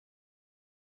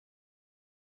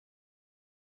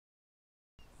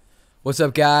What's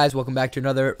up, guys? Welcome back to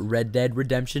another Red Dead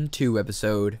Redemption 2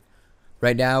 episode.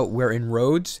 Right now, we're in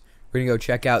Rhodes. We're going to go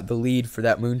check out the lead for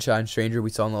that Moonshine Stranger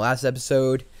we saw in the last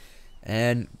episode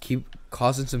and keep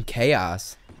causing some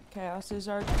chaos. Chaos is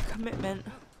our commitment.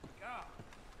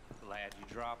 Glad you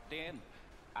dropped in.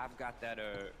 I've got that,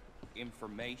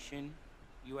 information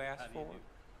you asked for.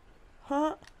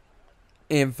 Huh?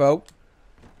 Info.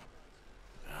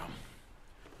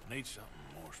 Need something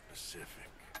more specific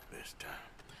this time.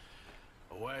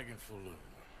 A wagon full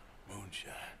of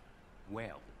moonshine.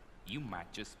 Well, you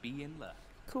might just be in luck.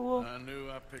 Cool. I knew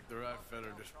I picked the right fella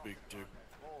to speak to.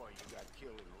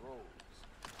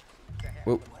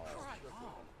 Whoop.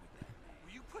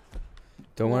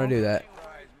 Don't want to do that.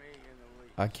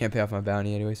 I can't pay off my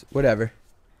bounty anyways. Whatever.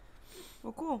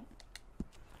 Well, cool.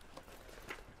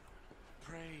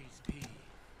 Praise be.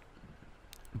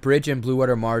 Bridge in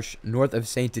Bluewater Marsh, north of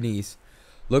St. Denis.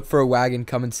 Look for a wagon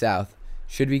coming south.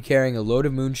 Should be carrying a load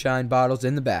of moonshine bottles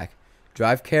in the back.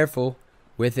 Drive careful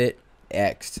with it.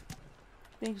 X.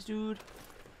 Thanks, dude.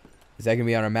 Is that going to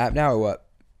be on our map now or what?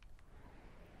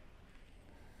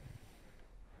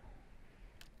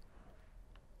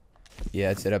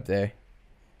 Yeah, it's it up there.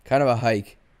 Kind of a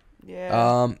hike.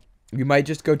 Yeah. We might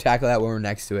just go tackle that when we're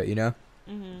next to it, you know?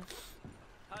 How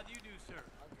do you do, sir?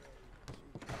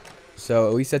 So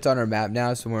at least that's on our map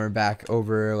now, so when we're back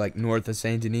over like north of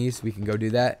St. Denis, we can go do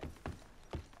that.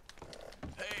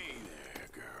 Hey there,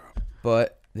 girl.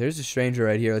 But there's a stranger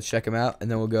right here. Let's check him out, and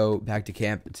then we'll go back to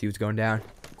camp and see what's going down.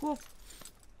 Cool.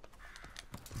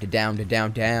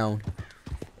 Down.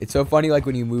 It's so funny, like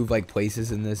when you move like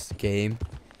places in this game.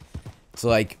 It's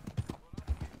like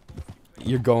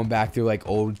you're going back through like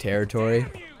old territory.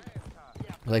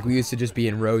 Like we used to just be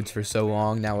in Rhodes for so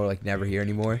long. Now we're like never here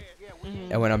anymore.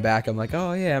 And when I'm back, I'm like,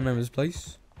 oh yeah, I remember this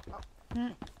place. Yeah,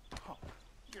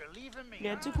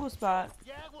 it's a cool spot.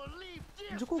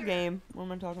 It's a cool game. What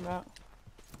am I talking about?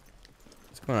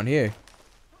 What's going on here?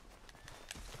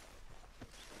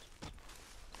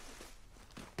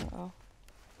 Uh-oh.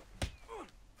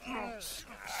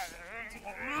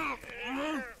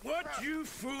 What you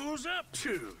fools up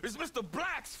to? It's Mr.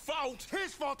 Black's fault.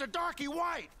 His fault, the darky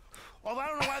white. Well, I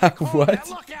don't know why they call What? him that.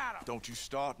 Look at him. Don't you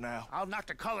start now. I'll knock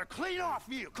the color clean off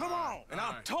you. Come on. And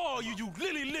I'll tell you, you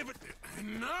lily livered.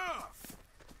 Enough!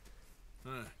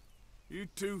 Huh. You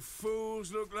two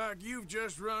fools look like you've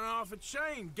just run off a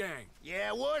chain gang.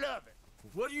 Yeah, what of it?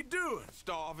 What are you doing?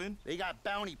 Starving. They got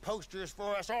bounty posters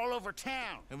for us all over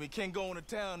town. And we can't go into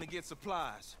town to get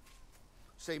supplies.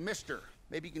 Say, mister,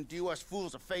 maybe you can do us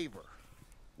fools a favor.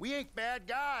 We ain't bad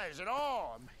guys at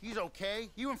all. He's okay.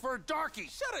 Even for a darky.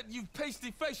 Shut it, you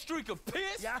pasty-faced streak of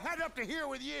piss. Yeah, I had up to here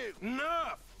with you.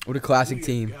 Enough! What a classic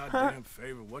Do you team. goddamn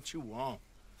favor, what you want?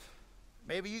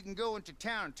 Maybe you can go into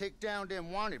town and take down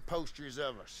them wanted posters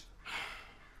of us.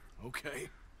 Okay.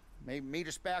 Maybe meet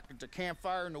us back at the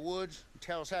campfire in the woods and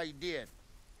tell us how you did.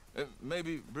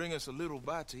 Maybe bring us a little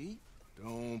bite to eat.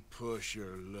 Don't push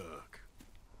your luck.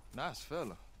 Nice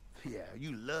fella. Yeah,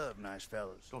 you love nice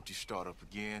fellas. Don't you start up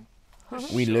again.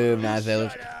 We love nice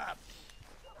fellas. Shut up.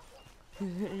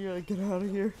 You gotta get out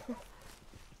of here.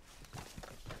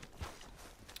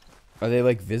 Are they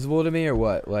like visible to me or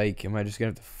what? Like, am I just gonna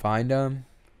have to find them?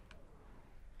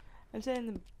 I'd say in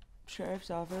the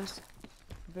sheriff's office,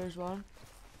 if there's one.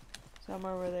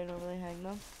 Somewhere where they normally hang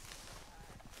them.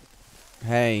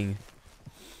 Hang.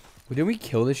 Well, didn't we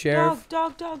kill the sheriff?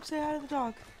 Dog, say hi to the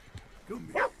dog. Come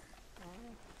here.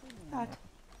 Pat.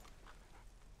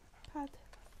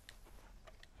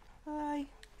 Hi.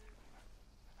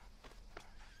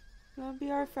 You wanna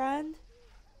be our friend?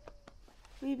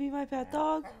 Will you be my pet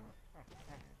dog?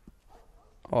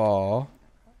 Aw,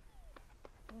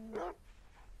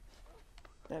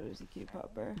 That was a cute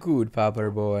pupper. good popper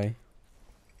boy.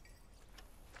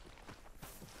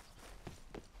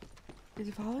 Is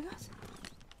he following us?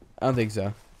 I don't think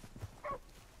so.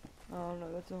 Oh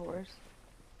no, that's a horse.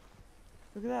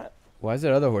 Look at that. Why is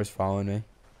that other horse following me?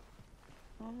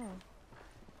 I don't know.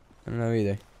 I don't know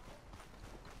either.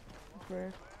 It's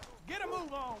weird. Get a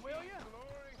move on, will you?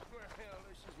 Glory, well,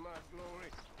 this is my glory.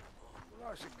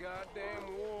 Lost a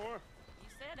goddamn war. You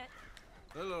said it.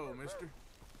 Hello, mister.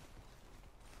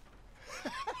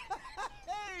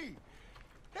 Hey!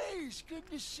 Hey, it's good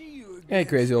to see you again. Hey,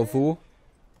 crazy old son. fool.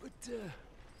 But,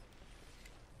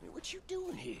 what you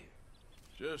doing here?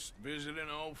 Just visiting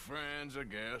old friends, I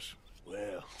guess.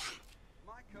 Well,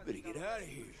 you better get out of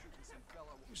here.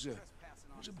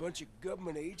 There's a bunch of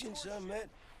government agents I met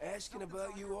asking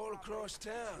about you all across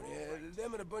town. Yeah,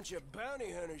 them and a bunch of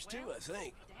bounty hunters, too, I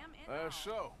think.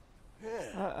 So.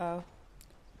 Yeah. Uh-oh.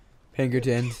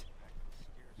 Pinkertons.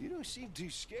 You don't seem too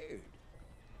scared.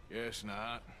 Guess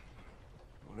not.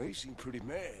 Well, they seem pretty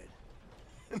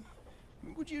mad.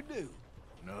 What'd you do?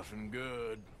 Nothing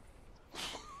good.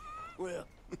 Well,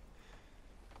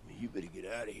 you better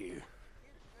get out of here.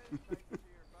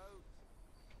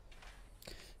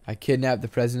 I kidnapped the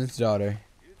president's daughter.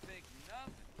 You think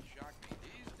nothing can shock me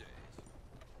these days.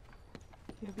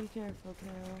 Yeah, be careful,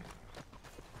 Carol.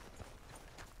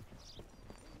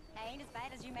 Ain't as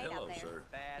bad as you made out there.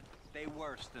 Bad, they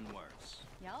worse than worse.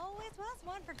 You always was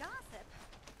one for gossip.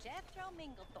 Jethro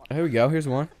Minglethorpe. Here we go. Here's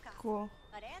one. Cool.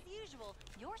 But as usual,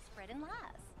 you're spreading lies.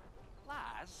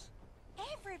 Lies?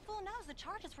 Every fool knows the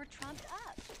charges were trumped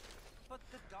up. But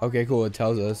the Okay, cool. It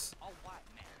tells us a white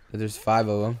man. that there's 5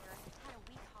 of them. Had a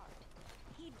weak heart.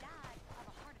 He died of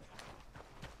a heart attack.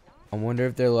 I wonder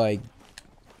if they're like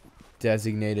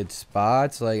designated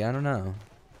spots. Like, I don't know.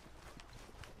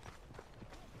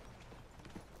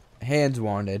 Hands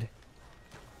wanted.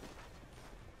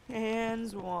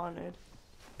 Hands wanted.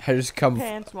 I just come.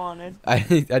 Pants wanted. I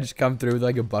just come through with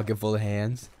like a bucket full of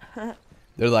hands.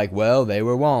 They're like, well, they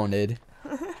were wanted.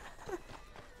 That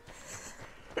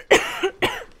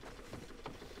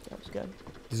was good.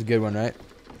 This is a good one, right?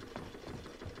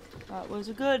 That was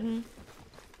a good one.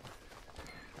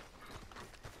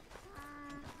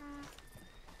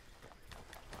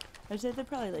 I said they're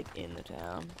probably like in the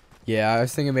town. Yeah, I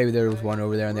was thinking maybe there was one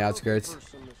over there on the outskirts.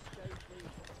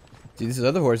 Dude, these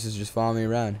other horses just follow me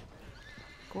around.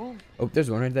 Cool. Oh,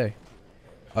 there's one right there.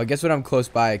 I guess when I'm close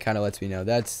by, it kind of lets me know.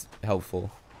 That's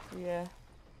helpful. Yeah.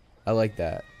 I like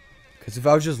that. Because if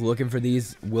I was just looking for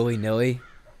these willy-nilly,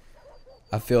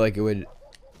 I feel like it would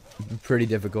be pretty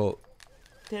difficult.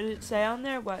 Did it say on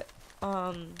there what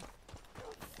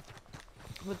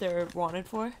they're wanted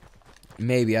for?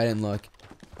 Maybe. I didn't look.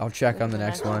 I'll check on the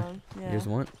next one. Yeah. Here's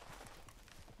one.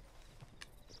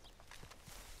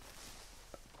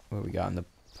 What we got in the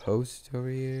post over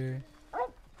here?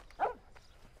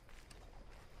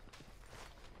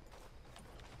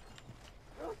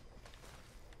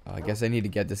 Oh, I guess I need to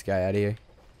get this guy out of here.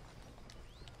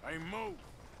 Hey, move.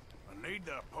 I need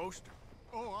that poster.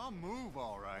 Oh, I'll move,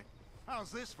 all right.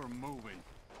 How's this for moving?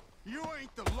 You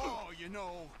ain't the law, you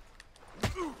know.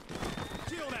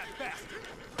 Kill that bastard.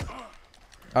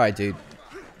 All right, dude.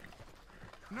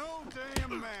 No damn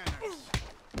manners.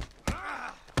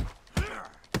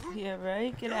 Yeah,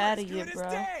 right? Get out of here,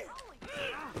 bro.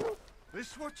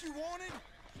 This what you wanted?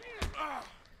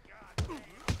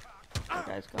 That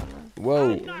guy's gonna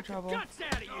Whoa. get in trouble. You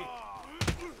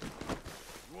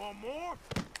want more?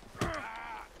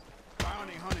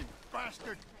 Bounty hunting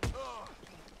bastard.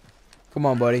 Come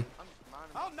on, buddy.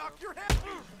 I'll knock your head.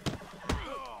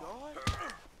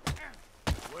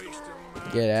 Wasting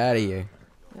my... Get out of here.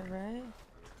 Yeah, right?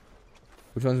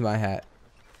 Which one's my hat?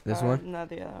 This one? No,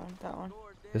 the other one. That one.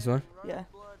 This one? Yeah.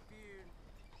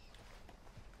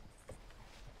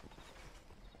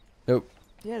 Nope.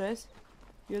 Yeah, it is.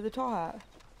 You're the tall hat.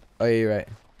 Oh, yeah, you're right.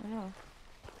 I know.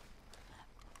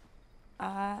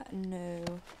 I know.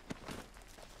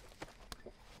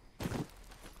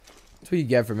 That's what you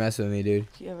get for messing with me, dude.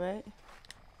 Yeah, right?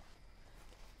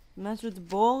 Mess with the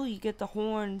bull, you get the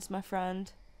horns, my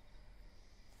friend.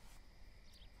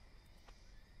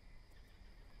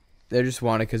 They just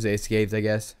wanted because they escaped, I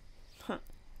guess.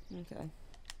 Okay.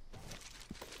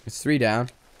 It's 3 down.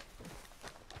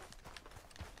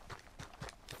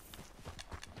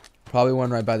 Probably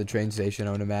one right by the train station,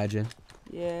 I would imagine.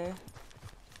 Yeah.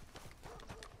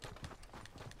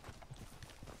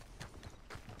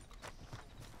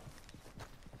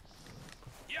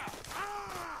 Yeah!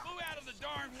 Move out of the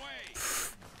darn way!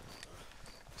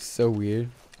 So weird.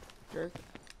 Jerk.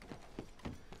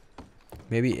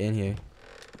 Maybe in here.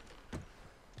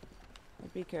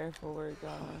 Be careful where you're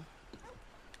going.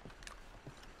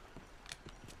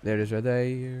 There it is right there.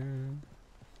 Evening.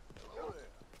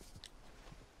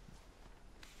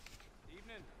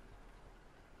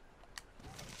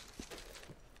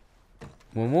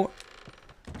 One more.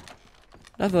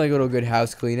 Nothing like a little good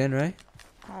house cleaning, right?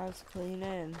 House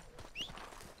cleaning.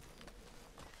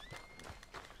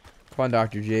 Come on,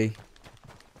 Dr. G.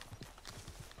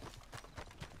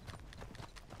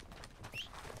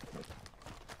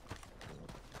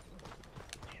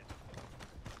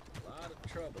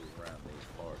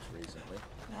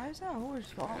 Why is that horse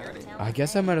following? I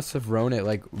guess I might have rode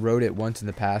it once in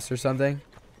the past or something.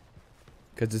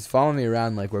 Because it's following me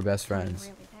around like we're best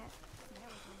friends.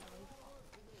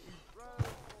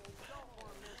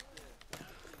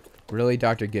 Really,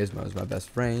 Dr. Gizmo is my best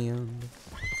friend.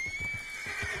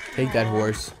 Take that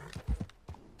horse.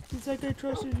 It's like I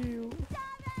trusted you.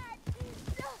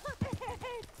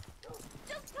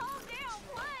 Just calm down,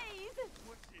 please.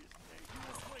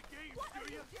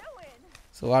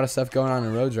 There's a lot of stuff going on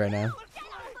in roads right now.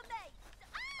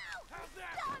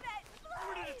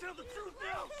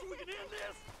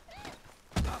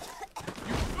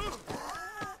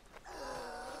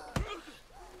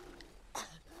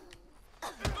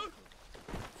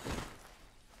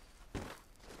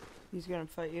 He's gonna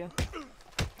fight you.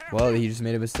 Well, he just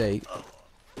made a mistake. Oh,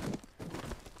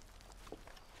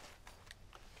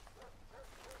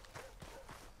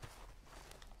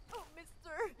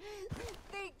 mister.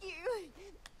 Thank you.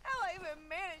 How I even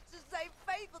managed to stay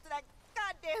faithful to that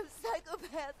goddamn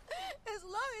psychopath as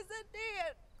long as I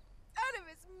did. Out of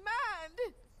his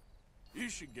mind. You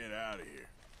should get out of here.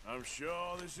 I'm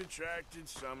sure this attracted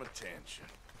some attention.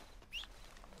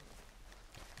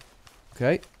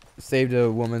 Okay. Saved a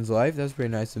woman's life. That's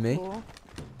pretty nice of me. Cool.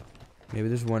 Maybe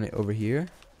there's one over here.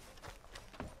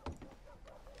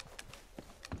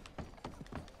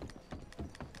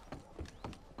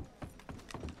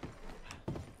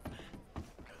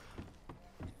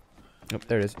 Oh,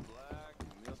 there it is. Black and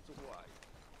Mr. White.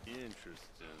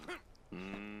 Interesting.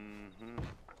 Mm-hmm.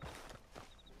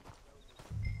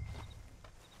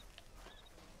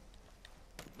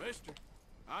 Mister,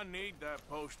 I need that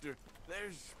poster.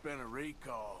 There's been a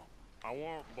recall. I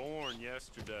weren't born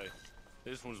yesterday.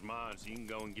 This one's mine, so you can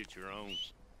go and get your own.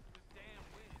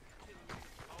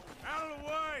 Out of the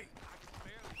way!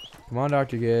 Come on,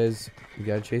 Dr. Giz. We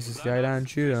gotta chase this guy down and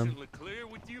shoot him. Sufficiently clear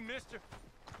with you, mister?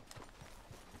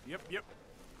 Yep, yep.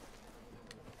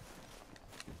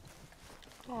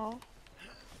 Aw.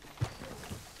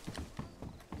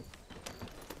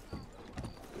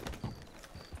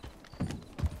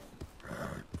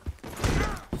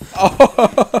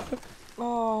 Oh!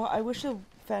 Oh, I wish the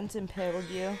fence impaled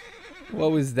you.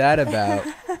 What was that about?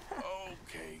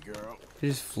 Okay, girl. It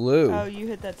just flew. Oh, you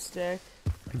hit that stick.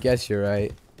 I guess you're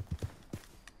right.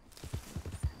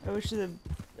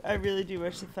 I really do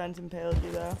wish the fence impaled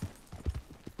you though.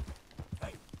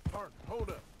 Hey, Park, hold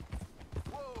up.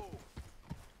 Whoa!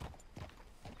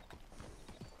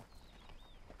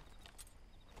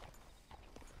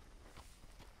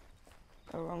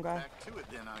 Oh, wrong guy. Back to it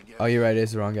then, I guess. Oh, you're right.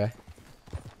 It's the wrong guy.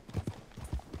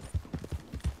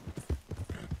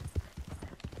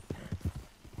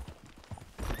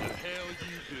 What the hell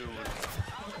you doing?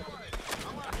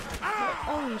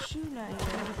 Oh, he's shooting at you.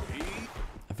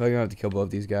 I feel like I'm gonna have to kill both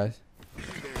these guys.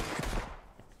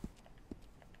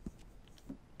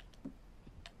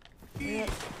 Yep,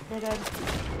 they're dead.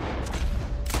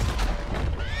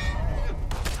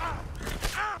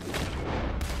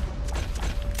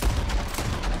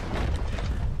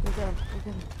 Look at him, look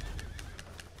at him.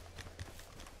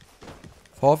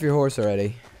 Fall off your horse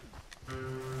already. Did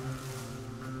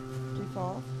he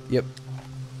fall? Yep.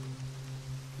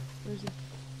 Where's he?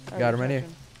 Oh, Got he's him right here.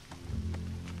 charging.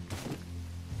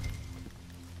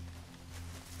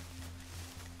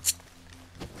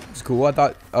 It's cool. I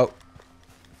thought. Oh.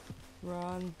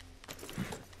 Run.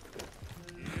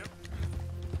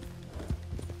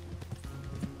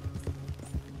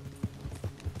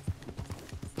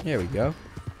 There we go.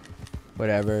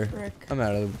 Whatever. Frick. I'm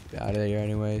out of here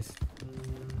anyways.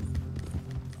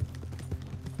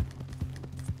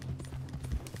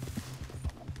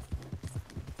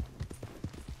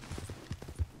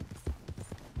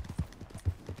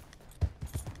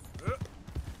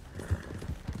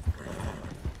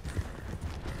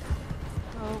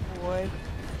 Oh boy.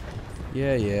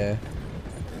 Yeah, yeah.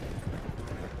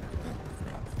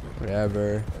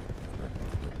 Whatever.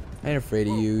 I ain't afraid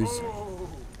to use.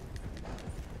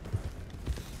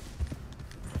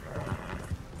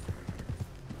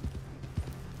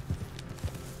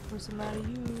 What's the matter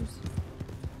use?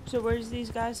 So where's these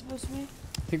guys supposed to be?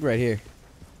 I think right here.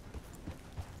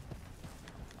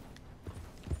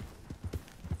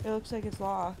 It looks like it's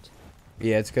locked.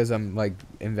 Yeah, it's because I'm like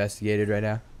investigated right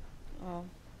now. Oh.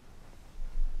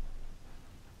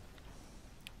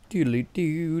 Doodly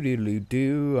doo, doodly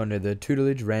doo, under the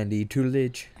tutelage, Randy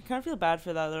tutelage. I kind of feel bad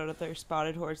for that other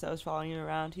spotted horse that was following you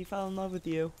around. He fell in love with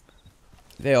you.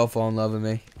 They all fall in love with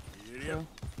me. So.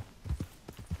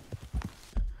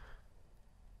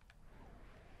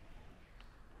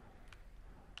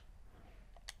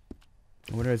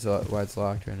 I wonder why it's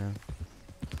locked right now.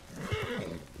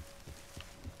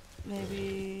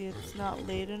 Maybe it's not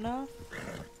late enough.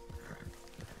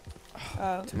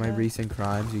 Oh, To my no. recent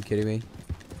crimes, you kidding me?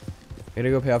 I gotta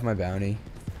go pay off my bounty.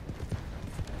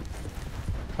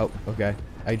 Oh, okay.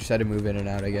 I just had to move in and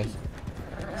out, I guess.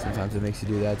 Sometimes it makes you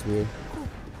do that, it's weird.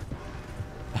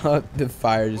 The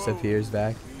fire just appears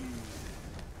back.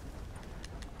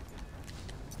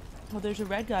 Well, there's a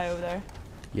red guy over there.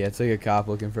 Yeah, it's like a cop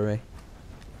looking for me.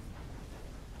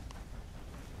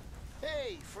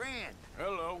 Hey, Fran.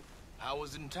 I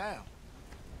was in town.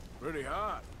 Pretty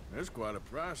hot. That's quite a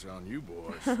price on you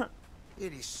boys.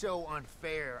 It is so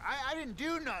unfair. I didn't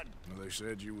do nothing. Well, they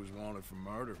said you was wanted for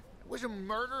murder. It wasn't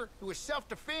murder. It was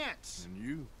self-defense. And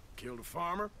you killed a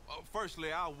farmer?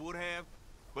 Firstly, I would have,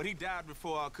 but he died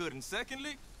before I could. And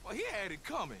secondly, well, he had it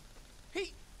coming.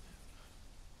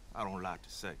 I don't like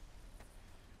to say.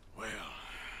 Well...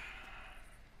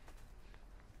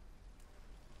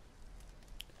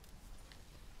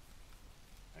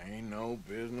 ain't no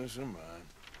business of mine.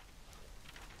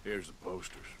 Here's the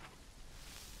posters.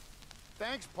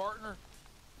 Thanks, partner.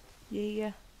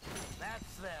 Yeah.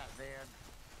 That's that, then.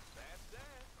 That's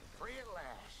that. Free at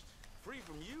last. Free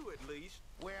from you, at least.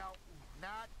 Well,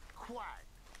 not quite.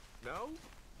 No?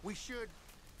 We should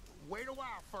wait a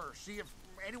while first, see if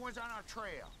anyone's on our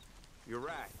trail. You're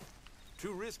right.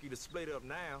 Too risky to split up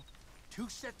now. 2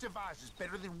 sets of eyes is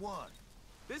better than 1.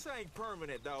 This ain't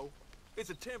permanent, though. It's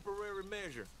a temporary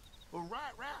measure. Well,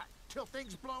 right. Till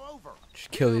things blow over. Just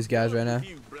kill these guys right now.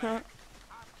 You, Black.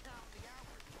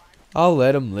 I'll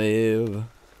let them live.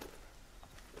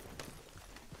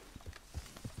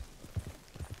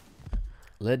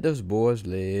 Let those boys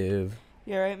live.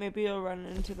 Yeah, right. Maybe you'll run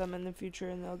into them in the future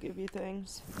and they'll give you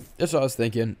things. That's what I was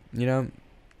thinking. You know,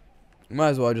 might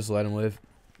as well just let them live.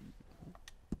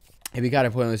 It'd be kind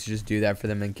of pointless to just do that for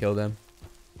them and kill them.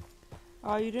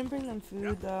 Oh, you didn't bring them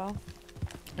food, though.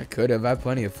 I could have. I have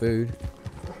plenty of food.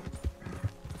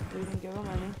 You didn't give them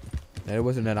any. That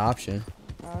wasn't an option.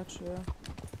 Oh, true.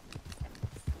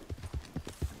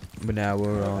 But now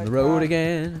we're on like the road that.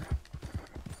 again.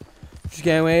 Just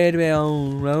can't wait to be on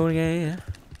the road again.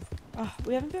 Oh,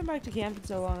 we haven't been back to camp in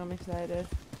so long. I'm excited.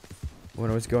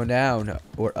 Wonder what's going down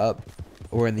or up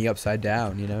or in the upside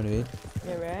down. You know what I mean?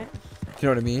 Yeah, right? You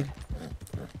know what I mean?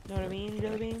 Know what I mean,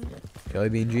 Jelly Bean? Jelly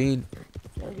Bean Gene.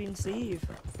 Jelly Bean Steve.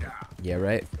 Yeah,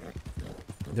 right.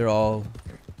 They're all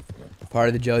part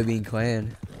of the Jelly Bean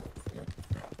clan.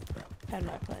 And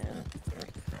my plan.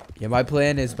 Yeah, my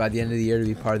plan is by the end of the year to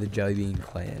be part of the Jelly Bean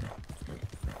clan.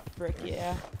 Frick,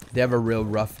 yeah. They have a real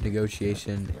rough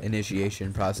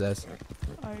initiation process.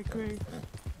 I agree.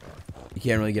 You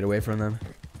can't really get away from them.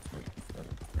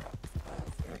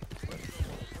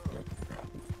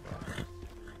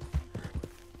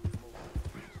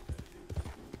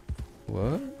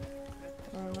 What?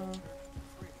 I don't know.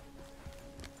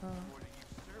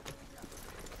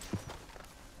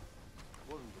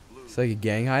 It's like a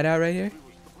gang hideout right here.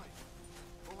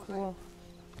 Cool.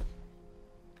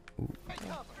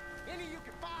 Any you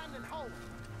can find and hold.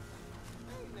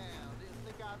 Hey now, didn't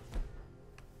think I'd...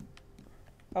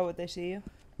 Oh, would they see you?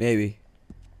 Maybe.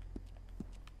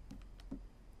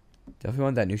 Definitely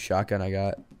want that new shotgun I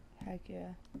got. Heck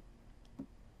yeah.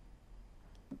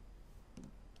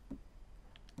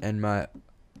 And my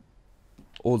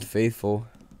Old Faithful.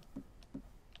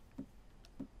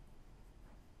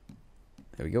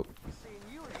 There we go.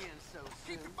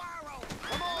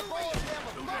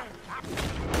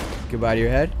 Goodbye to your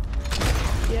head.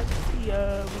 Yep.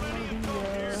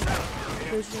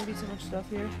 There's gonna be so much stuff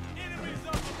here.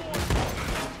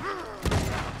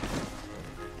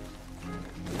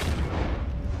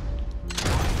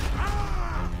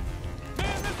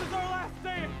 Man, this is our last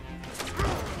stand.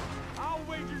 I'll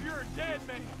wager you're a dead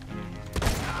man.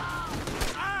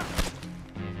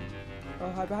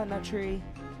 Oh, hide behind that tree.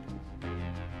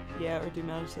 Yeah, or do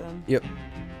manage them. Yep.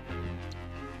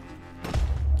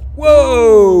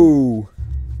 Whoa!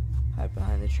 Hide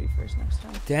behind the tree first next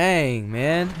time. Dang,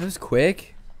 man. That was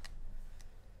quick.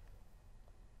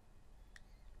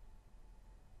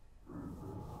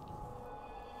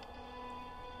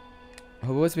 I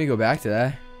hope it lets me go back to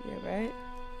that. Yeah, right?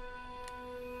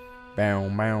 Bow,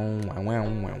 bow, wow, wow,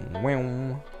 wow,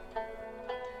 wow.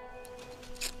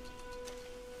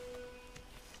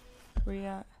 Where you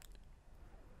at?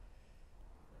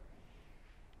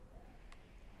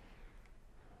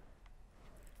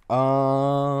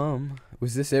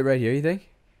 Was this it right here, you think?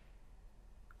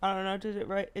 I don't know. Did it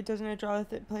right? It doesn't it draw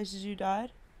the places you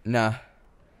died? Nah.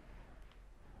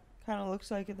 Kind of looks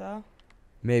like it though.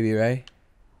 Maybe, right?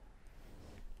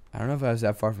 I don't know if I was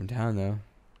that far from town, though.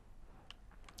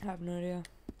 I have no idea.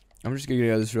 I'm just gonna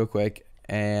go this real quick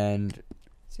and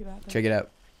See what happens. check it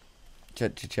out.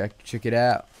 Check it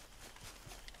out.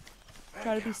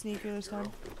 Try to be sneaky this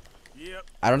time. Yep.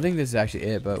 I don't think this is actually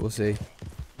it, but we'll see.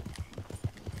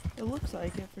 It looks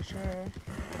like it for sure.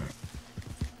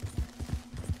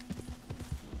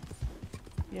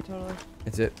 Yeah, totally.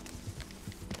 It's it.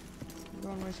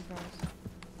 You're going way too fast.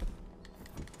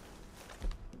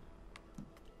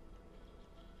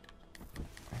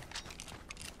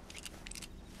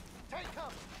 Take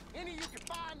cover. Any you can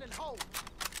find and hold.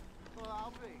 careful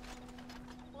I'll be.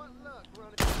 What luck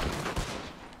running?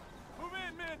 Move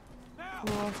in, men! Now!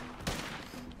 Cool.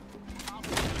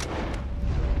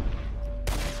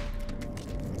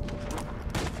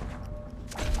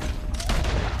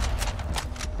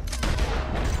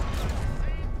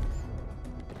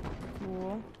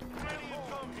 Cool.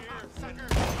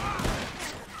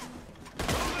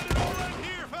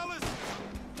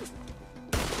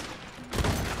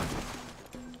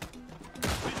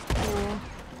 Cool.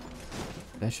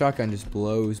 That shotgun just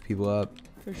blows people up.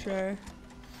 For sure.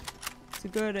 It's a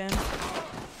good end.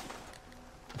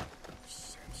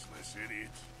 Senseless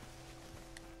idiots.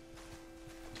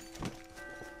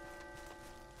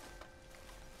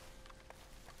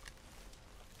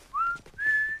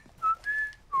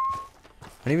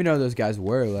 I don't even know who those guys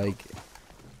were. Like,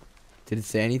 did it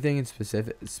say anything in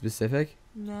specific?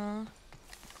 No.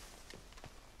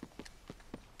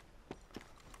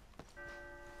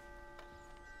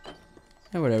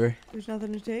 Yeah, whatever. There's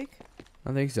nothing to take? I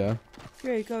don't think so.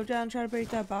 Here, go down, try to break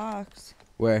that box.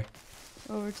 Where?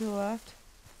 Over to the left.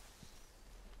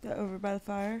 That over by the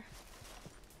fire.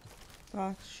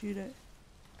 Box, shoot it.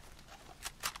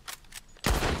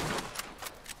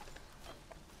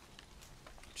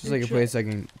 Just like a place I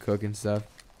can cook and stuff.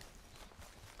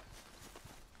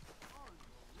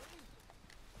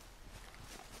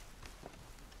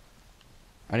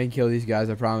 I didn't kill these guys,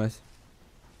 I promise.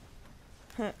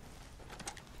 Huh.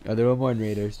 Oh, there were more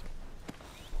raiders.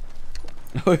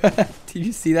 Did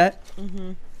you see that?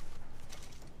 Mm-hmm.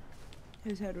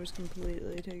 His head was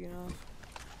completely taken off.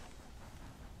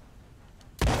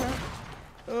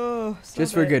 Oh,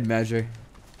 Just for good measure.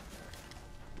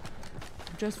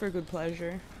 Just for good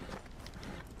pleasure.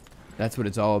 That's what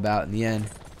it's all about in the end.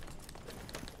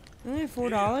 Only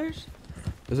 $4?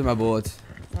 Those are my bullets.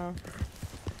 Oh. I was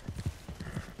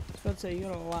about to say, you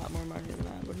got a lot more money than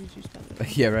that. What did you spend it on?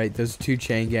 Yeah, right. Those two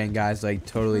chain gang guys like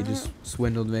totally just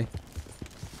swindled me.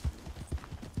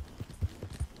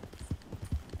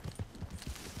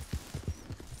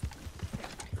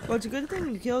 Well, it's a good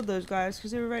thing you killed those guys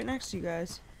because they were right next to you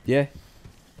guys. Yeah.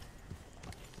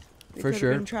 They For could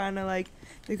sure. have been trying to like,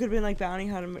 they could have been like bounty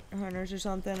hunters or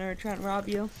something, or trying to rob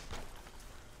you.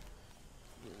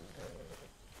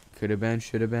 Could have been,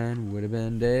 should have been, would have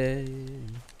been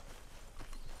dead.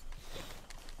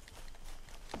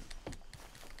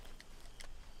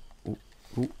 Oh,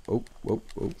 oh, oh, oh, oh,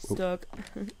 oh. Stuck.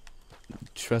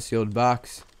 Trusty old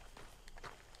box.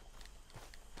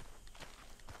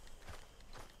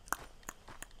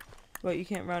 What, you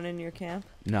can't run in your camp?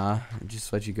 Nah, I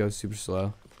just let you go super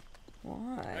slow.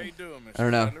 Why? How you doing, Mr. I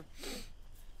don't know. Butler?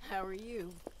 How are you?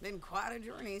 Been quite a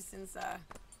journey since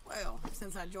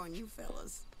since I joined you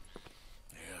fellas.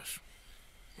 Yes.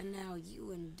 And now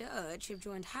you and Dutch have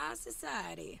joined high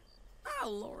society. Oh,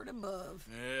 Lord above.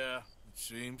 Yeah, it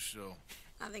seems so.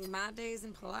 I think my days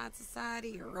in polite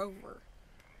society are over.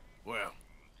 Well,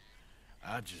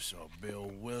 I just saw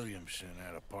Bill Williamson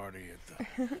at a party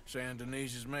at the San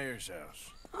Denise's mayor's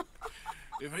house.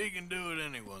 If he can do it,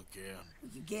 anyone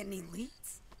can. You get any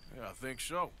leads? Yeah, I think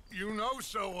so. You know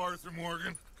so, Arthur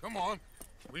Morgan. Come on.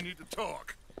 We need to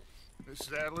talk. Miss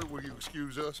Sadler, will you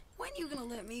excuse us? When you gonna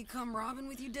let me come robbing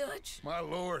with you, Dutch? My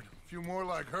lord, a few more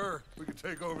like her, we could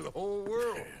take over the whole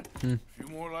world. A few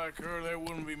more like her, there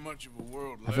wouldn't be much of a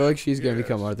world I left. feel like she's gonna Yes,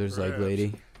 become Arthur's like perhaps.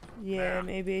 lady. Yeah, Yeah.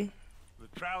 maybe.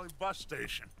 The trolley bus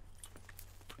station.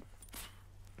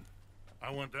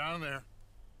 I went down there.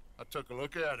 I took a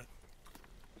look at it.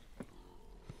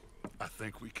 I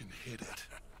think we can hit it.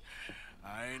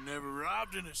 I ain't never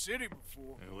robbed in a city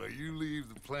before. Well, you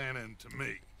leave the planning to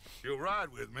me. You'll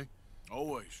ride with me?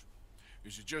 Always.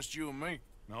 Is it just you and me?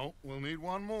 No, we'll need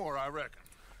one more, I reckon.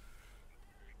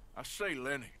 I say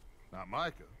Lenny. Not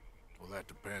Micah. Well, that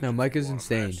depends. No, if you Micah's wanna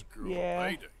insane. massacre or Yeah.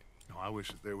 payday. No, I wish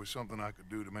that there was something I could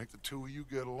do to make the two of you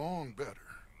get along better.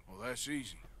 Well, that's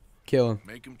easy. Kill him.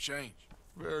 Make him change.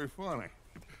 Very funny.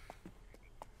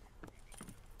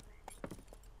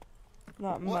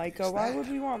 Not What Micah. is Why that? would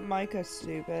we want Micah,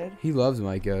 stupid? He loves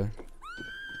Micah.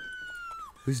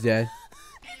 Who's dead?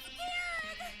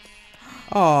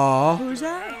 Aww. Who's What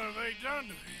that? have they done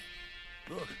to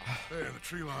him? Look, there in the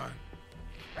tree line.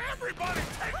 Everybody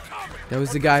take cover! That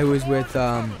was the guy who was with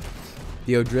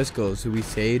the O'Driscolls, who we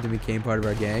saved and became part of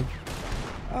our gang.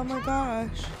 Oh my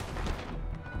gosh.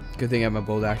 Good thing I have my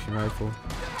bolt action rifle.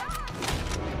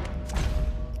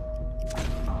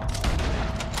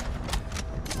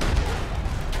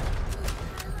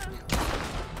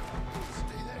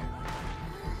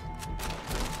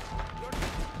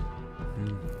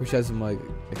 Wish I had some like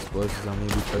explosives on me.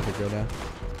 It'd be perfect right now.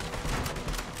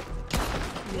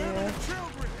 Yeah.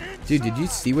 Children in Dude, did you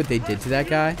see what they did to that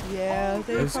guy? Yeah,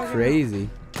 That was crazy.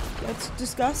 That's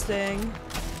disgusting.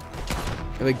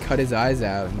 They like cut his eyes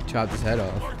out and chopped his head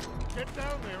off. Get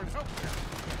down there and help me.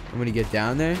 I'm gonna get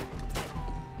down there.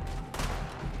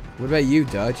 What about you,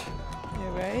 Dutch?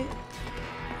 Yeah, right?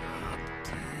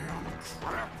 Damn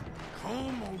crap.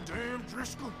 Come on, damn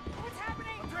Driscoll. What's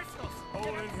happening? Driscoll's. Hold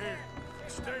in here.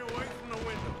 Stay away from the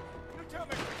window. You tell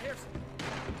Mr. Pearson.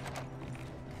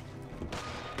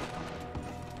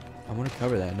 I want to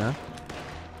cover that, no?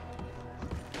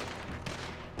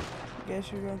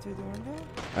 Guess you're going through the window?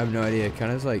 I have no idea.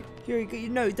 Kind of like. Here you go.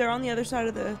 No, they're on the other side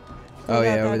of the. Oh,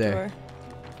 yeah, out over that there. door.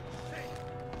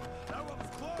 That one was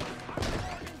closed.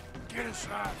 Get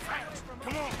inside fast.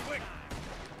 Come on, quick.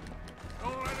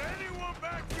 Don't let anyone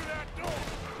back through that door.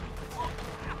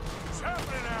 What's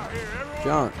happening out here? Everyone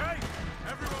John. okay?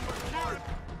 Everyone but Kieran.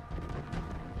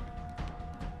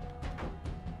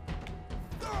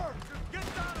 Just get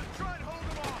down and try and hold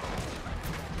them off.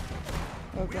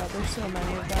 Oh god, there's so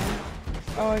many of them.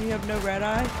 Oh, and you have no red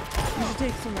eye? You should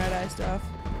take some red eye stuff.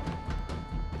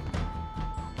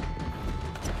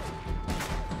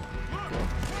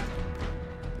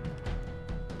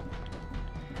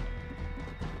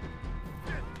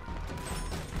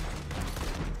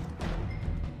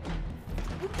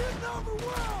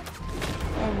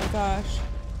 Oh my gosh.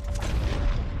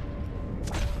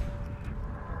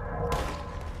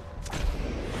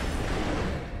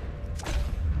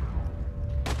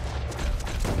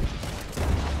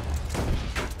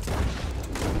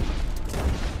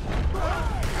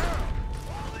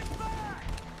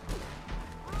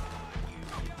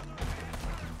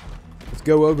 Let's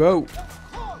go, go.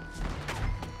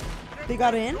 They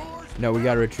got in? No, we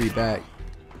gotta retreat back.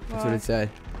 That's what Why? it said.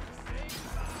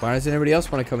 Why doesn't anybody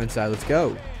else want to come inside? Let's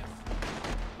go.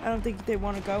 I don't think they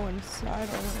want to go inside.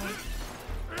 Get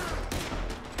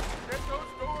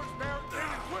those doors down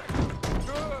quick.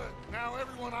 Good. Now,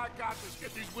 everyone, I got this.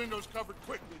 Get these windows covered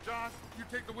quickly. John, you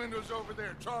take the windows over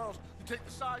there. Charles, you take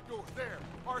the side doors there.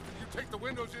 Arthur, you take the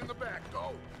windows in the back.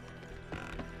 Go.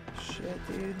 Shit,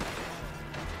 dude.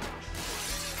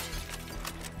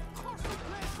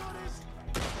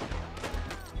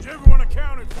 Is everyone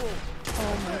accounted for?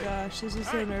 Oh my gosh, this is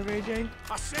so nerve-wracking.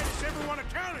 I said, is everyone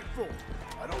accounted for?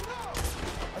 I don't know.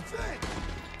 I think.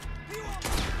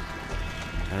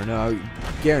 I don't know.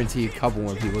 I guarantee a couple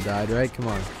more people died, right? Come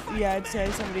on. Yeah, I'd say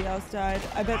somebody else died.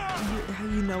 I bet,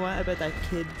 you know what, I bet that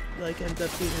kid, like, ends up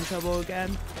being in trouble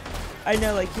again. I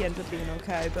know, like, he ends up being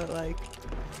okay, but, like,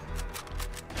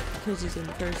 because he's in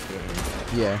the first game.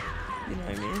 Yeah. You know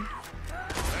what I mean?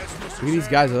 Look at these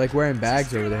guys. They're like wearing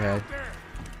bags over their head.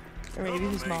 Or maybe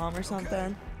his mom or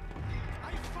something.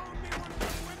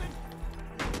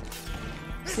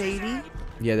 Sadie?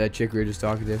 Yeah, that chick we were just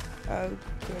talking to. Oh,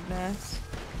 goodness.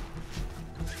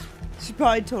 She's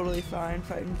probably totally fine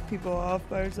fighting people off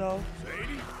by herself.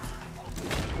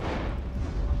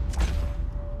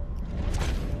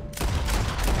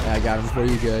 Yeah, I got him before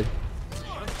you good.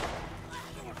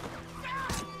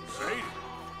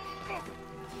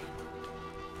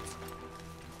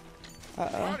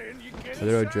 Uh-oh. So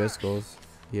they're O'Driscolls.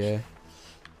 Yeah.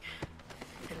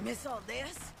 Could miss all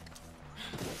this?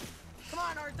 Come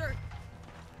on, Arthur.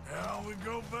 Now we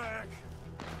go back.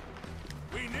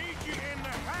 We need you in the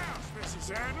house,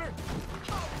 Mrs. Adler.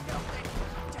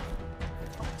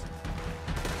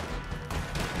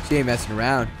 She ain't messing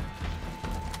around.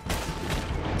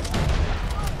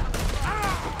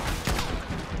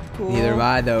 Cool. Neither am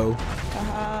I, though.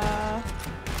 Uh-huh.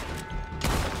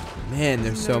 Man,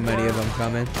 there's so many of them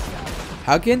coming.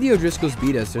 How can the O'Driscolls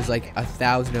beat us? There's like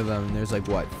 1,000 of them, and there's like,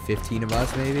 what, 15 of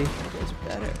us, maybe? It's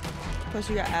better. Plus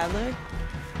you got Adler.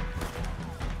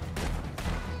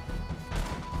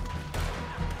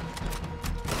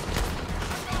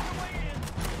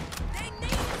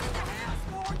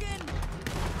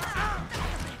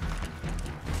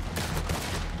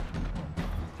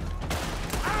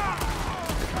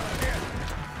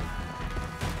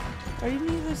 Why do you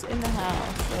need this in the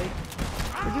house? Like,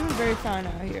 we're doing very fine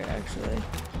out here, actually.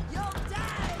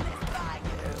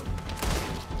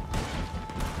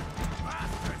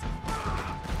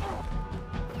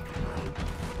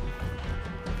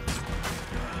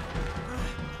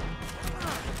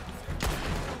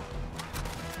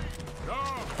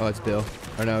 Oh, it's Bill.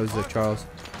 Or no, it was Charles.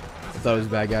 I thought it was a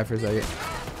bad guy for a second.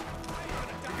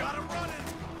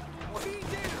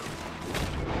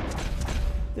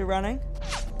 They're running?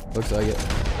 Looks like it.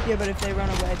 Yeah, but if they run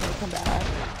away, they'll come back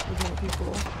with more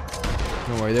people.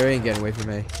 Don't worry, they ain't getting away from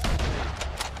me.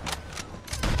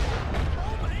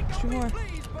 Two more.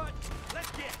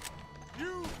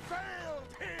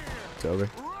 It's over.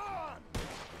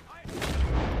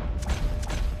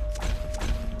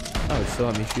 it's still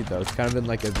let me shoot though. It's kind of been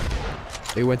like a.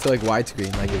 They went to like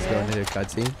widescreen, like it's going into a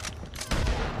cutscene.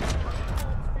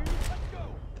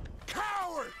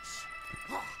 Cowards!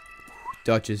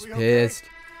 Dutch is We okay? pissed.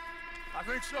 I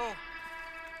think so.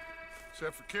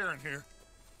 Except for Karen here.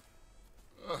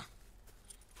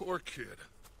 Poor kid.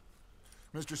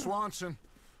 Mr. Swanson,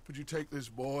 would you take this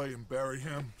boy and bury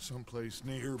him someplace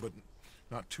near, but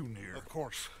not too near? Of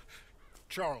course.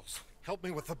 Charles, help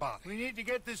me with the body. We need to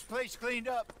get this place cleaned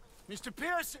up. Mr.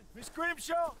 Pearson, Miss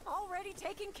Grimshaw. Already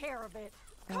taking care of it.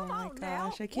 Oh Come my on now.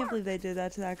 gosh, I can't believe they did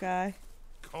that to that guy.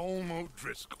 Colm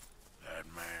O'Driscoll. That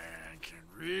man can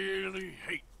really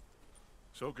hate.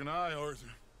 So can I,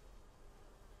 Arthur.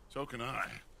 So can I.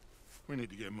 We need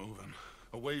to get moving.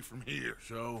 Away from here.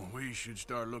 So, we should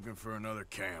start looking for another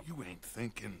camp. You ain't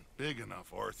thinking big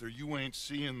enough, Arthur. You ain't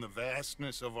seeing the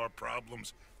vastness of our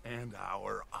problems and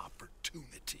our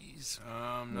opportunities.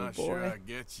 I'm not sure I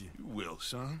get you. You will,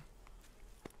 son.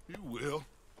 You will.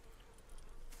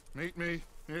 Meet me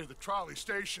near the trolley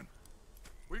station.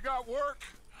 We got work.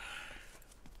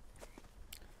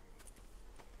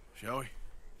 Shall we?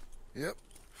 Yep.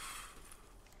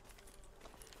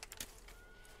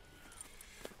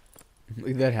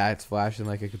 Look at that hat's flashing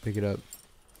like I could pick it up.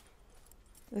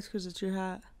 That's because it's your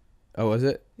hat. Oh, was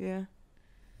it? Yeah.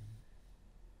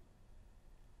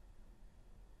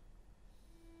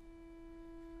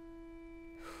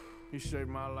 He saved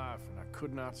my life, and I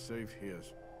could not save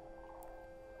his.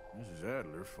 Mrs.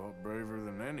 Adler fought braver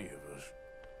than any of us.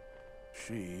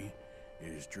 She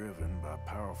is driven by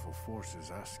powerful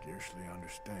forces I scarcely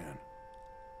understand.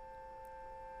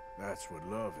 That's what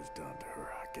love has done to her,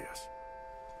 I guess.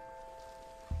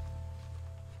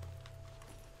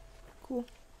 Cool.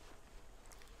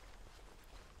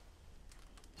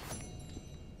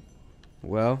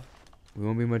 Well, we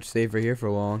won't be much safer here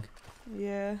for long.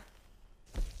 Yeah.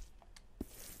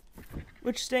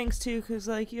 Which stinks too, cause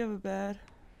like you have a bed.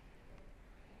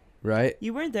 Right?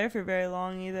 You weren't there for very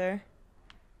long either.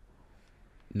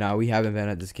 No, we haven't been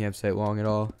at this campsite long at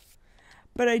all.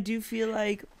 But I do feel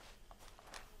like,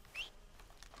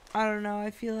 I don't know,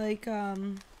 I feel like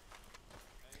you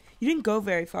didn't go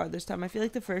very far this time. I feel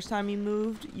like the first time you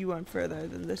moved, you went further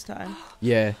than this time.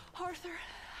 Yeah. Arthur,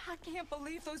 I can't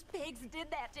believe those pigs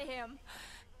did that to him.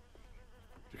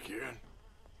 Karen?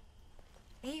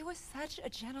 He was such a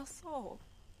gentle soul.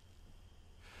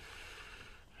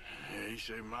 Yeah, he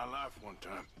saved my life one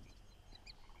time.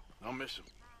 I'll miss him.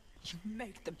 You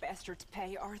make the bastards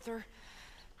pay, Arthur.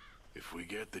 If we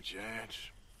get the chance,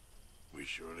 we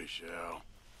surely shall.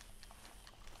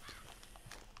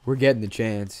 We're getting the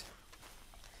chance.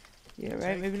 Yeah,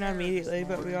 right? Maybe not immediately,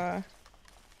 but we are.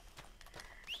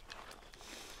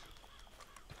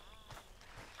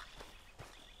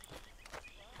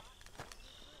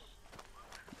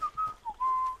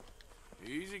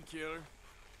 Easy, killer.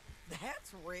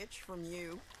 That's rich from you.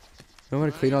 You don't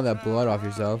want to clean all that blood off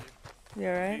yourself.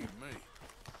 Yeah, right?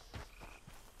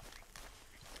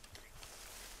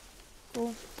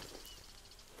 Cool.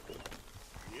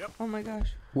 Yep. Oh my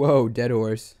gosh. Whoa, dead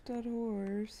horse. Dead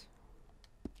horse.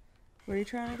 Where are you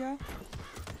trying to go?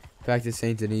 Back to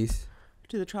St. Denis.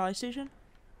 To the trolley station?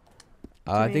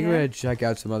 I think we're going to check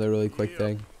out some other really quick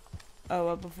thing. Oh,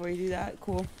 well, before you do that,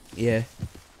 cool. Yeah.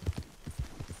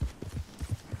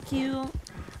 Cute.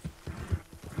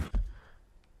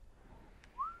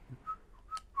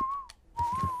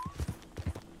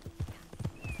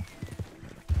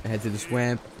 Head to the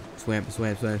swamp. Swamp.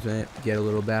 Get a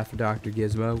little bath for Dr.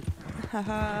 Gizmo.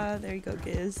 Haha, there you go,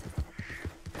 Giz.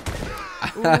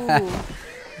 Ooh.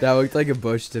 That looked like a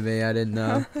bush to me. I didn't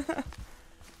know.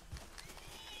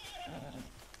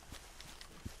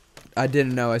 I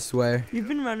didn't know, I swear. You've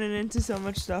been running into so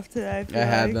much stuff today. I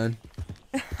have been.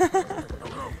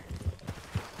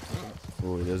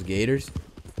 Oh, those gators?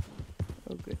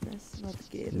 Oh, goodness. Not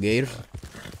the gators. Gators?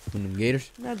 One of them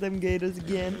gators? Not them gators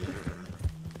again.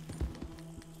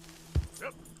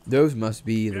 Those must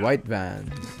be the white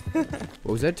vans. What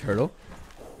was that, turtle?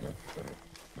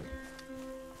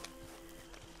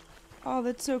 Oh,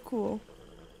 that's so cool.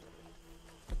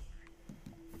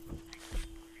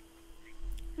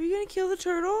 Are you gonna kill the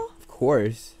turtle? Of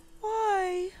course.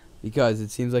 Why? Because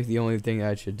it seems like the only thing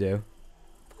I should do.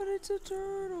 But it's a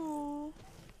turtle.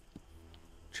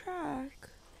 Track.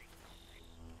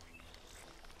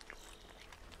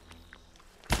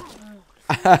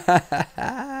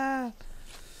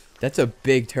 That's a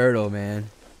big turtle, man.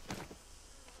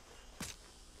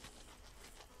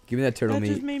 Give me that turtle That meat.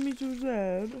 just made me so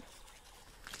sad.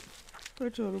 Poor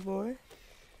turtle boy.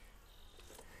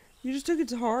 You just took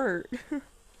its heart.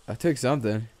 I took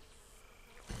something.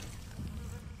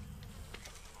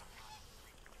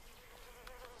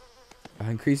 I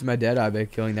increased my dead eye by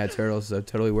killing that turtle, so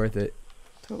totally worth it.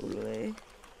 Totally.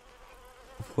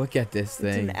 Look at this It's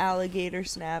thing. an alligator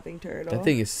snapping turtle. That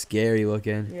thing is scary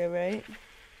looking. Yeah, right?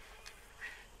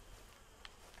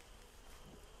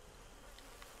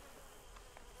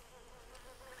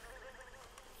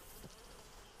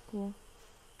 Cool.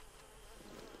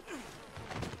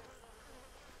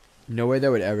 No way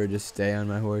that would ever just stay on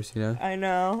my horse, you know? I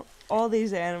know. All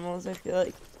these animals, I feel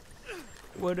like,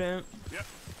 wouldn't.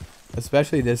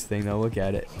 Especially this thing, though. Look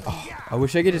at it. Oh, I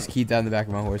wish I could just keep that on the back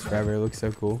of my horse forever. It looks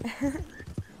so cool.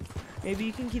 Maybe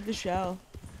you can keep the shell.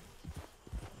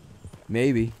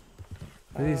 Maybe.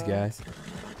 Look at these guys.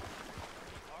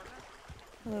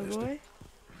 Hello, boy.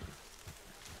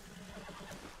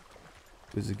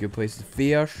 This is a good place to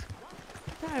fish.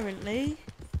 Apparently.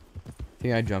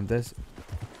 Think I jumped this.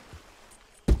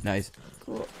 Nice.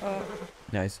 Cool.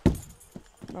 Nice.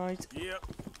 Nice. Yep.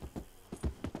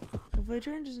 Hopefully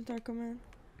train doesn't start coming.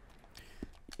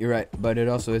 You're right, but it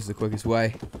also is the quickest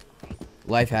way.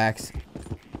 Life hacks.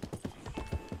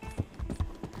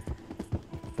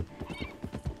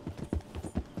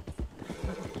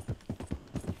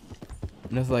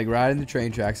 Nothing like riding the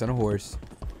train tracks on a horse.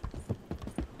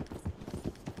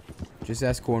 Just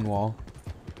ask Cornwall.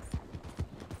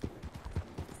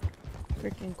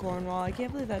 Freaking Cornwall. I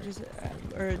can't believe that just,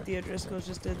 or the O'Driscolls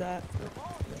just did that.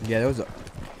 Yeah, that was.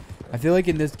 I feel like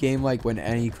in this game, like when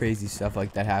any crazy stuff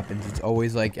like that happens, it's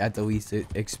always like at the least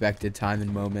expected time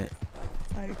and moment.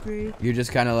 I agree. You're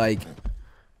just kind of like,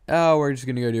 oh, we're just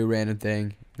gonna go do a random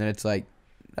thing. Then it's like,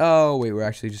 oh wait, we're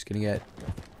actually just gonna get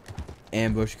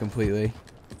ambushed completely.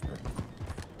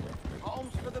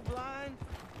 Homes for the blind?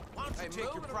 Why don't you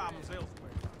take your problems elsewhere?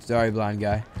 Sorry, blind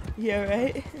guy. Yeah,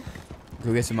 right?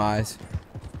 Go get some eyes.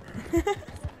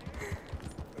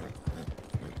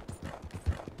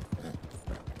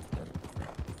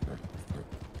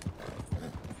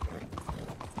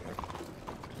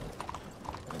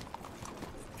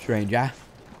 Stranger.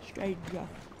 Stranger.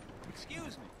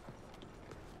 Excuse me.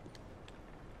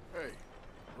 Hey,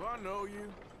 do I know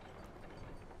you?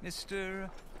 Mr.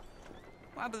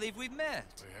 I believe we've met.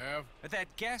 We have? At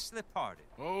that ghastly party.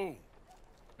 Oh,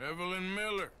 Evelyn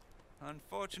Miller.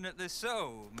 Unfortunately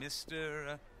so,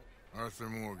 Mr. Arthur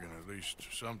Morgan, at least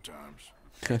sometimes.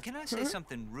 Can I say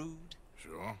something rude?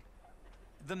 Sure.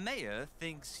 The mayor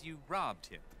thinks you robbed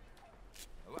him.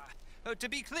 To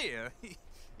be clear,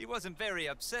 he wasn't very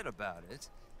upset about it.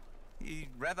 He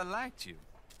rather liked you.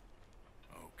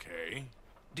 Okay.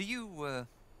 Do you, well,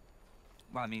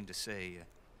 I mean to say,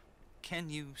 can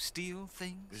you steal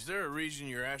things? Is there a reason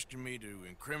you're asking me to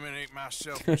incriminate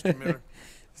myself, Mr. Miller?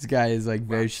 This guy is like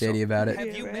very shady about it.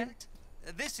 Have you met?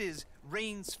 This is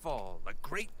Rains Fall, a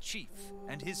great chief,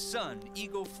 and his son,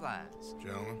 Eagle Flies.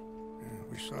 Gentlemen? Yeah,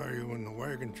 we saw you in the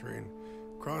wagon train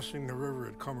crossing the river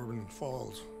at Cumberland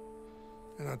Falls.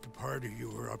 And at the party, you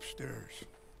were upstairs.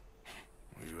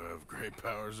 You have great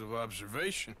powers of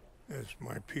observation. Yes,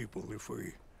 my people, if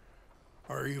we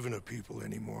are even a people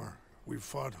anymore. We've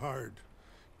fought hard.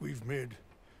 We've made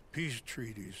peace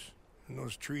treaties, and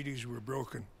those treaties were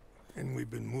broken. And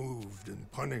we've been moved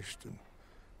and punished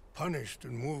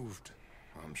and moved.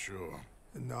 I'm sure.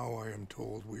 And now I am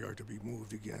told we are to be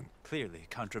moved again. Clearly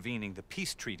contravening the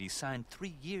peace treaty signed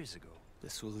 3 years ago.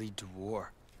 This will lead to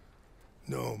war.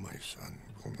 No, my son,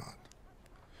 it will not.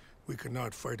 We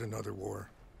cannot fight another war.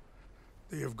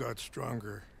 They have got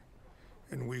stronger,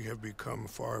 and we have become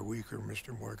far weaker,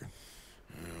 Mr. Morgan.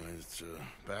 Well, it's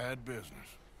bad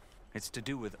business. It's to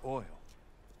do with oil.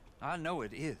 I know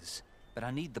it is, but I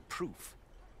need the proof.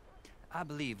 I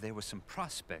believe there were some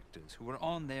prospectors who were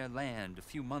on their land a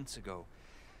few months ago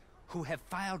who have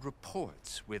filed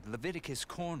reports with Leviticus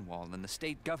Cornwall and the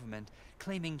state government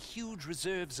claiming huge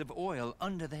reserves of oil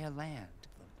under their land.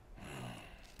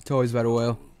 It's always about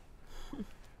oil.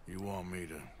 You want me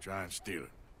to try and steal it?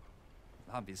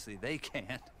 Obviously they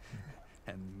can't.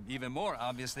 And even more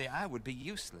obviously, I would be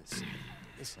useless.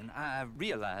 Listen, I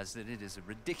realize that it is a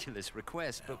ridiculous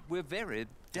request, but we're very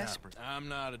desperate. Now, I'm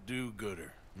not a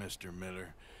do-gooder, Mr.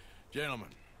 Miller. Gentlemen,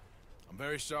 I'm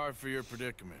very sorry for your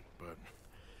predicament, but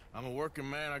I'm a working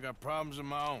man. I got problems of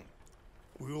my own.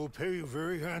 We will pay you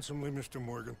very handsomely, Mr.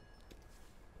 Morgan.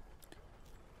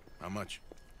 How much?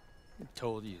 I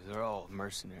told you, they're all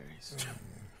mercenaries.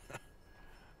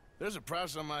 There's a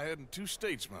price on my head in 2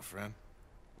 states, my friend.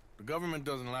 The government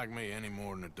doesn't like me any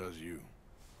more than it does you.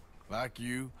 Like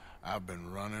you, I've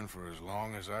been running for as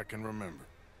long as I can remember.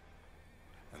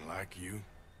 And like you,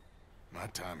 my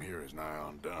time here is nigh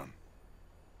undone.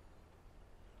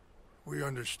 We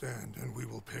understand, and we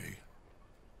will pay.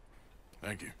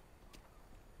 Thank you.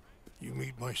 You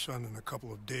meet my son in a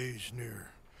couple of days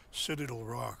near Citadel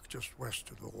Rock, just west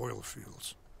of the oil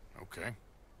fields. Okay.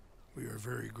 We are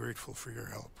very grateful for your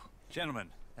help. Gentlemen,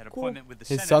 that appointment with the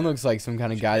His senator. son looks like some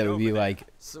kind of guy that would be like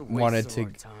It's a waste wanted of to our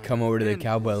time. come over to the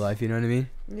cowboy life. You know what I mean?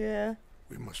 Yeah.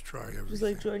 We must try everything. Just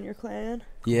like join your clan.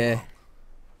 Yeah.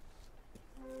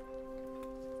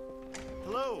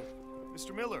 Hello,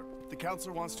 Mr. Miller. The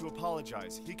counselor wants to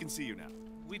apologize. He can see you now.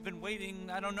 We've been waiting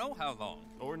I don't know how long.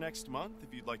 Or next month,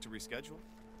 if you'd like to reschedule.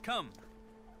 Come.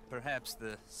 Perhaps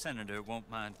the senator won't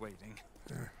mind waiting.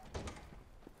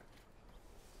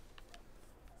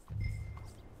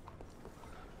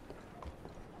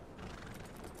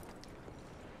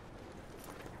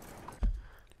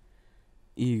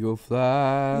 Eagle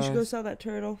fly. You should go sell that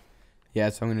turtle. Yeah,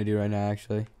 that's what I'm gonna do right now.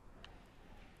 Actually,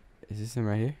 is this him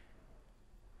right here?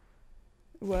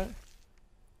 What?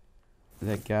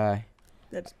 That guy.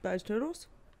 That buys turtles?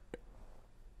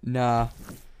 Nah.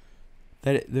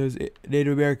 Those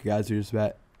Native American guys are just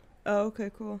met. Oh,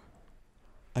 okay, cool.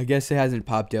 I guess it hasn't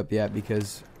popped up yet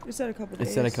because It said a couple days.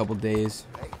 it said a couple days.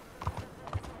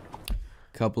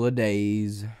 Couple of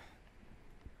days. Alright,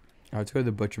 let's go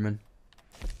to the Butcherman.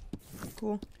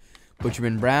 Cool.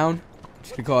 Butcherman Brown.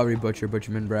 Just gonna call every butcher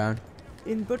Butcherman Brown.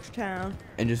 In Butchertown.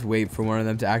 And just wait for one of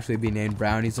them to actually be named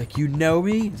Brown. He's like, you know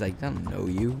me? He's like, I don't know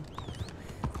you.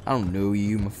 I don't know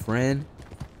you, my friend.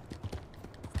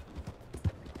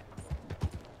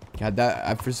 God,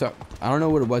 I don't know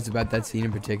what it was about that scene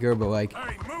in particular, but like,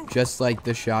 just like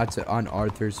the shots on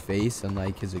Arthur's face and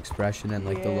like his expression and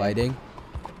like the Yeah. lighting,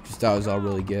 just thought it was all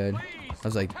really good. I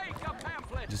was like,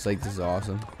 just like, this is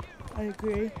awesome. I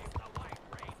agree.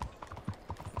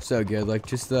 So good, like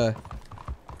just the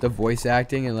voice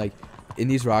acting and like in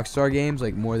these Rockstar games,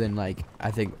 like more than like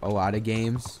I think a lot of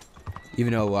games,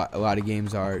 even though a lot of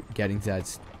games are getting to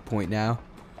that point now,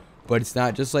 but it's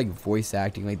not just like voice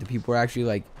acting. Like the people are actually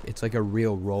like, it's like a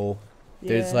real role.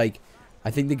 There's Yeah. like,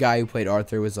 I think the guy who played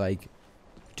Arthur was like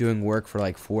doing work for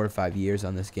like 4 or 5 years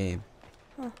on this game,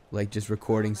 Huh. like just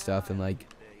recording stuff and like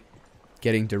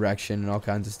getting direction and all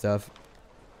kinds of stuff.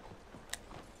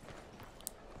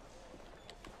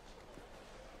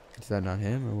 Is that not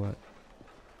him or what?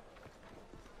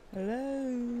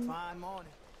 Hello. Fine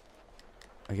morning.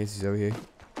 I guess he's over here.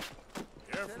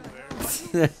 Careful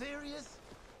there. Are you serious?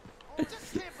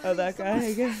 Oh, that guy,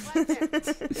 I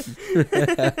guess.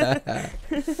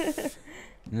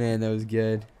 Man, that was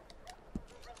good.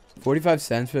 45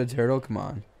 cents for the turtle? Come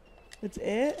on. That's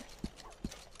it?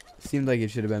 Seemed like it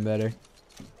should have been better.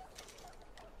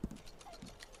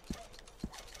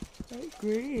 I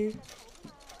agree.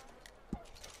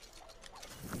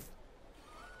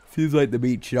 Feels like the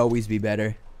meat should always be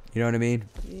better. You know what I mean?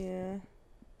 Yeah.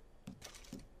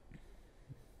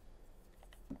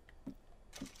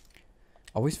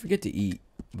 Always forget to eat,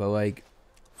 but like,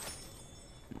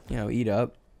 you know, eat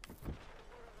up.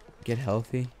 Get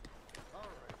healthy.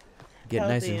 Get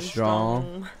nice Healthy and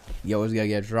strong. You always gotta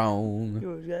get strong. You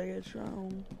always gotta get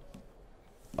strong.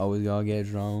 Always gotta get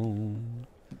strong.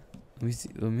 Let me see.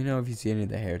 Let me know if you see any of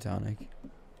the hair tonic.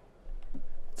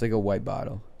 It's like a white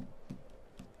bottle.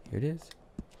 Here it is.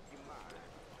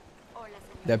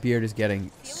 That beard is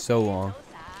getting so long.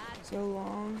 So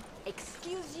long.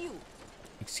 Excuse you.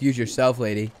 Excuse yourself,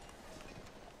 lady.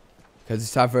 Because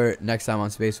it's time for next time on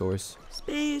Space Horse.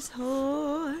 Space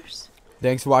Horse.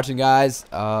 Thanks for watching, guys.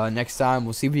 Next time,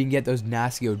 we'll see if we can get those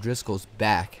nasty O'Driscolls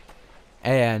back.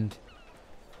 And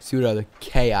see what other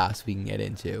chaos we can get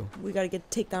into. We gotta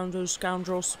take down those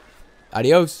scoundrels.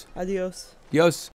 Adios. Adios. Adios.